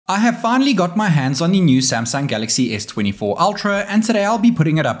I have finally got my hands on the new Samsung Galaxy S24 Ultra, and today I'll be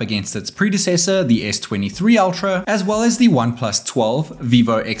putting it up against its predecessor, the S23 Ultra, as well as the OnePlus 12,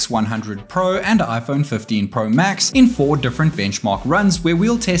 Vivo X100 Pro, and iPhone 15 Pro Max in 4 different benchmark runs where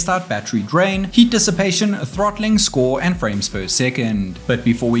we'll test out battery drain, heat dissipation, throttling, score, and frames per second. But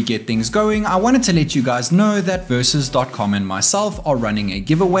before we get things going, I wanted to let you guys know that Versus.com and myself are running a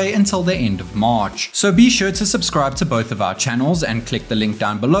giveaway until the end of March. So be sure to subscribe to both of our channels and click the link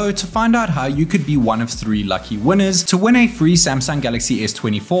down below to find out how you could be one of 3 lucky winners to win a free Samsung Galaxy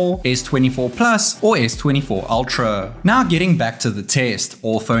S24, S24 Plus, or S24 Ultra. Now getting back to the test,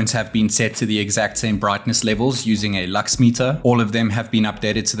 all phones have been set to the exact same brightness levels using a LUX Meter. All of them have been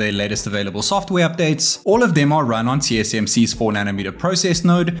updated to their latest available software updates. All of them are run on TSMC's 4nm process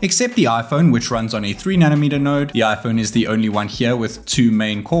node, except the iPhone, which runs on a 3nm node. The iPhone is the only one here with 2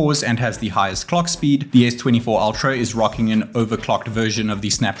 main cores and has the highest clock speed. The S24 Ultra is rocking an overclocked version of the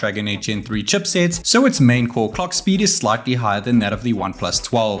Snapdragon 8 Gen 3 chipsets, so its main core clock speed is slightly higher than that of the OnePlus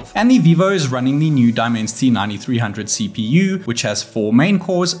 12. And the Vivo is running the new Dimensity 9300 CPU, which has 4 main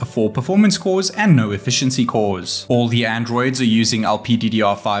cores, 4 performance cores, and no efficiency cores. All the Androids are using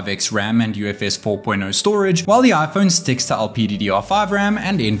LPDDR5X RAM and UFS 4.0 storage, while the iPhone sticks to LPDDR5 RAM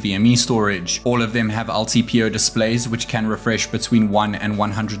and NVMe storage. All of them have LTPO displays, which can refresh between 1 and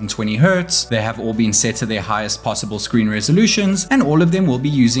 120 Hz. They have all been set to their highest possible screen resolutions, and all of them will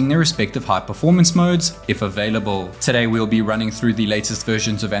be using their respective high performance modes if available. Today we'll be running through the latest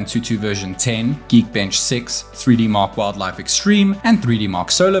versions of AnTuTu version 10, Geekbench 6, 3D Mark Wildlife Extreme, and 3D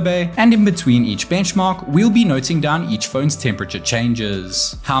Mark Solar Bay, and in between each benchmark we'll be noting down each phone's temperature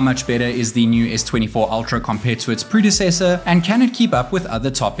changes. How much better is the new S24 Ultra compared to its predecessor, and can it keep up with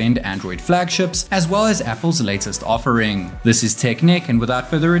other top-end Android flagships as well as Apple's latest offering? This is TechNeck, and without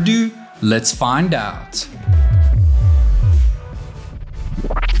further ado, let's find out.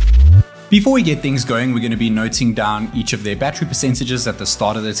 Before we get things going, we're going to be noting down each of their battery percentages at the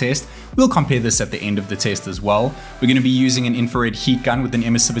start of the test. We'll compare this at the end of the test as well. We're going to be using an infrared heat gun with an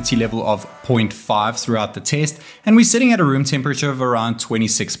emissivity level of 0.5 throughout the test, and we're sitting at a room temperature of around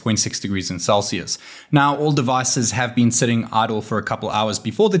 26.6 degrees in Celsius. Now, all devices have been sitting idle for a couple hours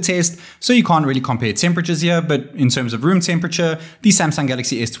before the test, so you can't really compare temperatures here, but in terms of room temperature, the Samsung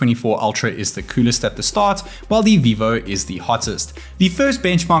Galaxy S24 Ultra is the coolest at the start, while the Vivo is the hottest. The first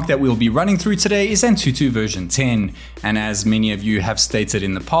benchmark that we'll be running through today is AnTuTu version 10, and as many of you have stated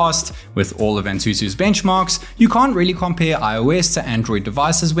in the past, with all of AnTuTu's benchmarks, you can't really compare iOS to Android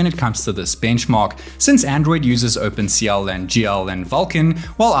devices when it comes to this benchmark, since Android uses OpenCL and GL and Vulkan,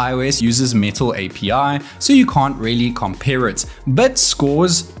 while iOS uses Metal API, so you can't really compare it. But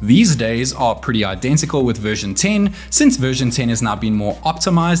scores these days are pretty identical with version 10, since version 10 has now been more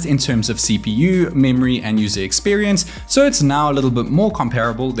optimized in terms of CPU, memory, and user experience, so it's now a little bit more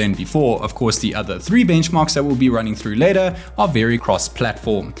comparable than before. Of course, the other 3 benchmarks that we'll be running through later are very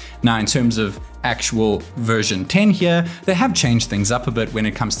cross-platform. Now, in terms of actual version 10 here, they have changed things up a bit when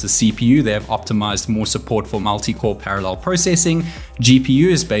it comes to CPU. They have optimized more support for multi-core parallel processing. GPU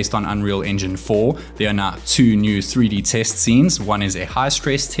is based on Unreal Engine 4. There are now 2 new 3D test scenes. One is a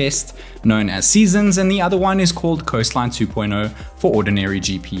high-stress test known as Seasons, and the other one is called Coastline 2.0 for ordinary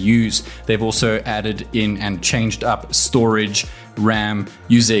GPUs. They've also added in and changed up storage, RAM,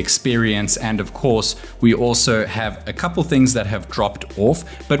 user experience, and of course, we also have a couple things that have dropped off.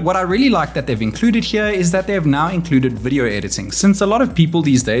 But what I really like that they've included here is that they have now included video editing, since a lot of people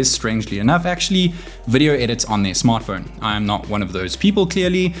these days, strangely enough, actually video edits on their smartphone. I am not one of those people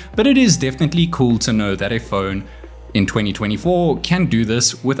clearly, but it is definitely cool to know that a phone in 2024 can do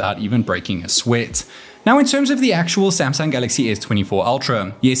this without even breaking a sweat. Now, in terms of the actual Samsung Galaxy S24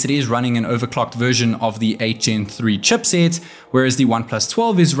 Ultra, yes, it is running an overclocked version of the 8 Gen 3 chipset, whereas the OnePlus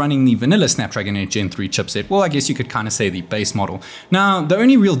 12 is running the vanilla Snapdragon 8 Gen 3 chipset. Well, I guess you could kind of say the base model. Now, the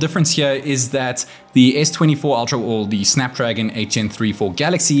only real difference here is that the S24 Ultra, or the Snapdragon 8 Gen 3 for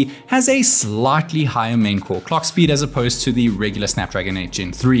Galaxy, has a slightly higher main core clock speed as opposed to the regular Snapdragon 8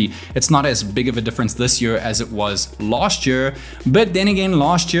 Gen 3. It's not as big of a difference this year as it was last year, but then again,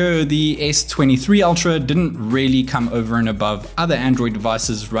 last year the S23 Ultra didn't really come over and above other Android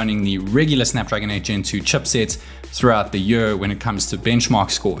devices running the regular Snapdragon 8 Gen 2 chipset throughout the year when it comes to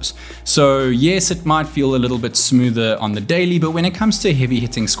benchmark scores. So yes, it might feel a little bit smoother on the daily, but when it comes to heavy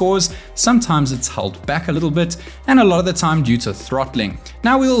hitting scores, sometimes it's held back a little bit, and a lot of the time due to throttling.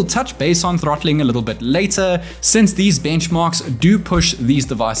 Now, we'll touch base on throttling a little bit later, since these benchmarks do push these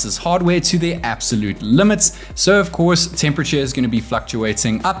devices' hardware to their absolute limits. So of course, temperature is going to be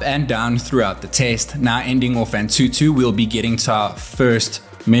fluctuating up and down throughout the test. Now, ending off AnTuTu, we'll be getting to our first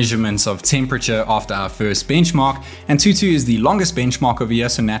measurements of temperature after our first benchmark. AnTuTu is the longest benchmark over here,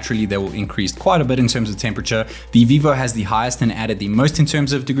 so naturally they will increase quite a bit in terms of temperature. The Vivo has the highest and added the most in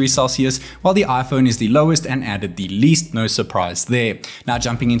terms of degrees Celsius, while the iPhone is the lowest and added the least. No surprise there. Now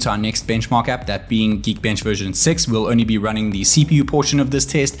jumping into our next benchmark app, that being Geekbench version 6, we'll only be running the CPU portion of this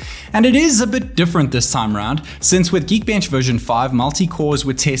test, and it is a bit different this time around, since with Geekbench version 5, multi-cores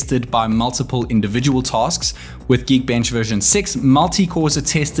were tested by multiple individual tasks. With Geekbench version 6, multi-cores are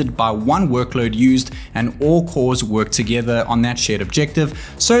tested by one workload used and all cores work together on that shared objective,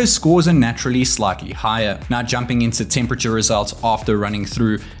 so scores are naturally slightly higher. Now jumping into temperature results after running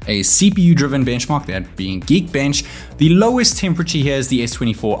through a CPU-driven benchmark, that being Geekbench, the lowest temperature here is the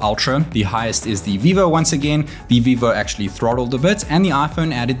S24 Ultra, the highest is the Vivo once again. The Vivo actually throttled a bit and the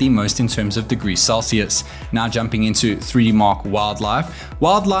iPhone added the most in terms of degrees Celsius. Now jumping into 3D Mark Wildlife.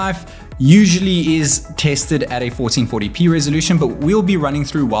 Wildlife usually is tested at a 1440p resolution, but we'll be running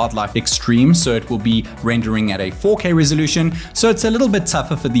through Wildlife Extreme, so it will be rendering at a 4K resolution. So it's a little bit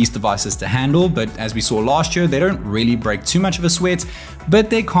tougher for these devices to handle, but as we saw last year, they don't really break too much of a sweat, but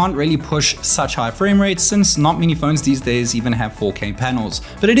they can't really push such high frame rates since not many phones these days even have 4K panels.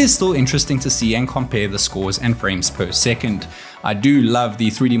 But it is still interesting to see and compare the scores and frames per second. I do love the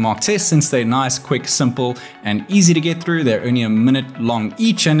 3D Mark tests since they're nice, quick, simple, and easy to get through. They're only a minute long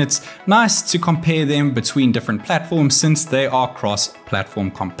each, and it's nice to compare them between different platforms since they are cross-platform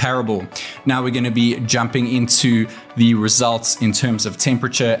comparable. Now we're going to be jumping into the results in terms of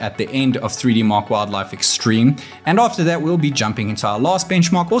temperature at the end of 3D Mark Wildlife Extreme, and after that we'll be jumping into our last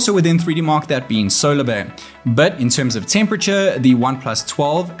benchmark, also within 3D Mark, that being Solar Bay. But in terms of temperature, the OnePlus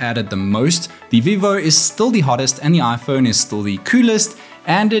 12 added the most, the Vivo is still the hottest, and the iPhone is still the coolest,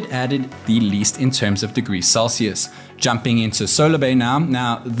 and it added the least in terms of degrees Celsius. Jumping into Solar Bay now.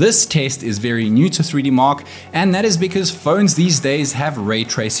 Now this test is very new to 3D Mark, and that is because phones these days have ray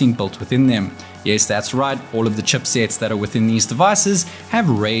tracing built within them. Yes, that's right, all of the chipsets that are within these devices have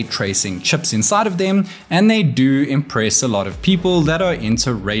ray tracing chips inside of them, and they do impress a lot of people that are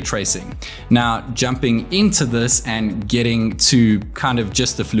into ray tracing. Now, jumping into this and getting to kind of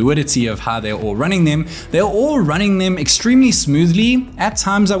just the fluidity of how they're all running them, they're all running them extremely smoothly. At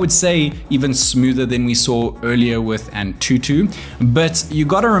times, I would say even smoother than we saw earlier with AnTuTu, but you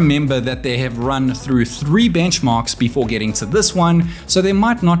gotta remember that they have run through 3 benchmarks before getting to this one, so they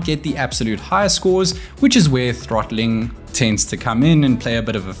might not get the absolute highest scores, which is where throttling tends to come in and play a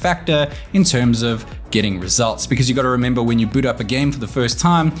bit of a factor in terms of getting results. Because you got to remember, when you boot up a game for the first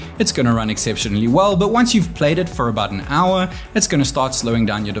time, it's going to run exceptionally well, but once you've played it for about an hour, it's going to start slowing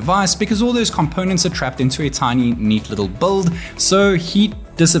down your device because all those components are trapped into a tiny, neat little build. So heat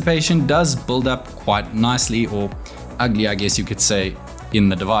dissipation does build up quite nicely, or ugly, I guess you could say, in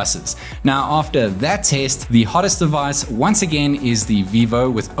the devices. Now after that test, the hottest device once again is the Vivo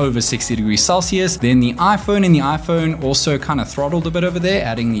with over 60 degrees Celsius, then the iPhone, and the iPhone also kind of throttled a bit over there,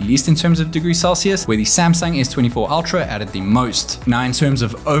 adding the least in terms of degrees Celsius, where the Samsung S24 Ultra added the most. Now in terms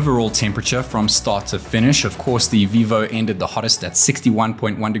of overall temperature from start to finish, of course the Vivo ended the hottest at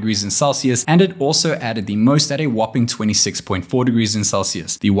 61.1 degrees in Celsius, and it also added the most at a whopping 26.4 degrees in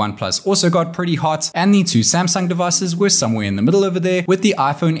Celsius. The OnePlus also got pretty hot, and the 2 Samsung devices were somewhere in the middle over there, with the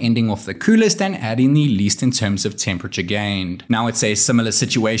iPhone ending off the coolest and adding the least in terms of temperature gained. Now it's a similar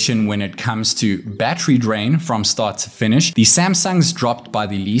situation when it comes to battery drain from start to finish. The Samsungs dropped by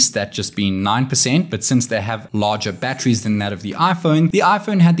the least, that just being 9%, but since they have larger batteries than that of the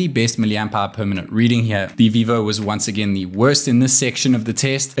iPhone had the best milliamp hour per minute reading here. The Vivo was once again the worst in this section of the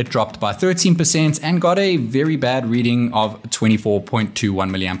test. It dropped by 13% and got a very bad reading of 24.21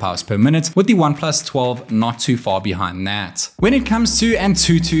 milliamp hours per minute, with the OnePlus 12 not too far behind that. When it comes to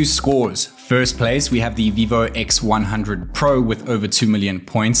AnTuTu scores, first place we have the Vivo X100 Pro with over 2 million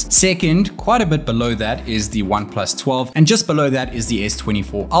points. Second, quite a bit below that, is the OnePlus 12, and just below that is the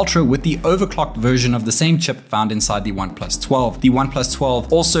S24 Ultra with the overclocked version of the same chip found inside the OnePlus 12. The OnePlus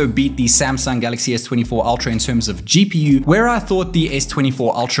 12 also beat the Samsung Galaxy S24 Ultra in terms of GPU, where I thought the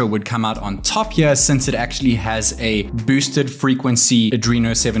S24 Ultra would come out on top here since it actually has a boosted frequency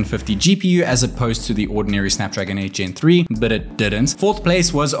Adreno 750 GPU as opposed to the ordinary Snapdragon 8 Gen 3, but it didn't. Fourth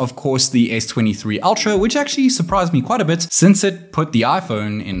place was of course the S23 Ultra, which actually surprised me quite a bit since it put the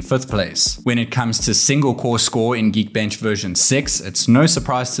iPhone in 5th place. When it comes to single core score in Geekbench version 6, it's no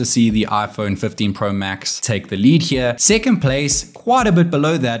surprise to see the iPhone 15 Pro Max take the lead here. Second place, quite a bit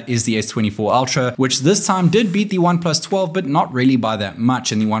below that, is the S24 Ultra, which this time did beat the OnePlus 12, but not really by that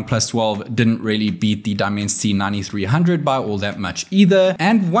much, and the OnePlus 12 didn't really beat the Dimensity 9300 by all that much either.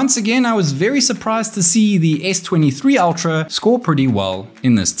 And once again, I was very surprised to see the S23 Ultra score pretty well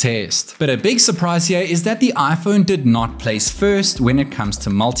in this test. But a big surprise here is that the iPhone did not place first when it comes to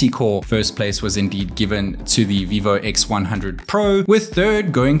multi-core. First place was indeed given to the Vivo X100 Pro, with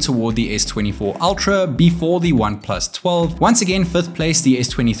third going toward the S24 Ultra before the OnePlus 12. Once again, fifth place the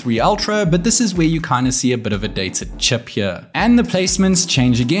S23 Ultra, but this is where you kind of see a bit of a dated chip here. And the placements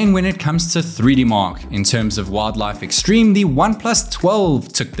change again when it comes to 3D Mark. In terms of wildlife extreme, the OnePlus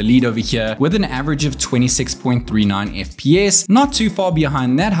 12 took the lead over here with an average of 26.39 FPS. Not too far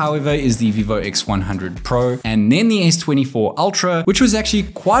behind that, however, is the Vivo X100 Pro, and then the S24 Ultra, which was actually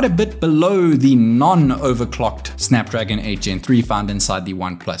quite a bit below the non-overclocked Snapdragon 8 Gen 3 found inside the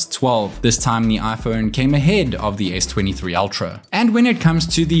OnePlus 12. This time the iPhone came ahead of the S23 Ultra. And when it comes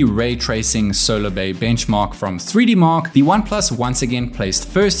to the ray tracing Solar Bay benchmark from 3D Mark, the OnePlus once again placed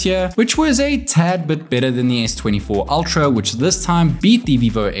first here, which was a tad bit better than the S24 Ultra, which this time beat the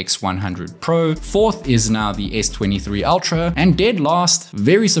Vivo X100 Pro. Fourth is now the S23 Ultra, and dead last,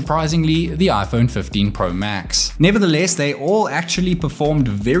 very surprisingly, the iPhone 15 Pro Max. Nevertheless, they all actually performed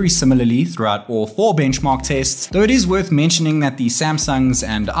very similarly throughout all four benchmark tests, though it is worth mentioning that the Samsungs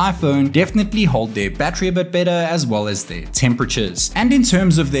and iPhone definitely hold their battery a bit better as well as their temperatures. And in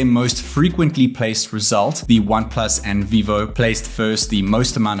terms of their most frequently placed result, the OnePlus and Vivo placed first the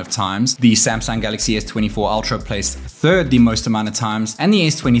most amount of times, the Samsung Galaxy S24 Ultra placed third the most amount of times, and the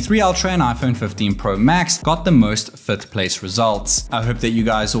S23 Ultra and iPhone 15 Pro Max got the most fifth place results. I hope that you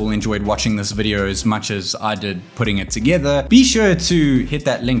guys all enjoyed watching this video as much as I did putting it together. Be sure to hit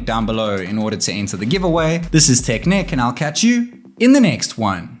that link down below in order to enter the giveaway. This is TechNick, and I'll catch you in the next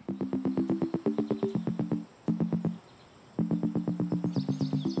one.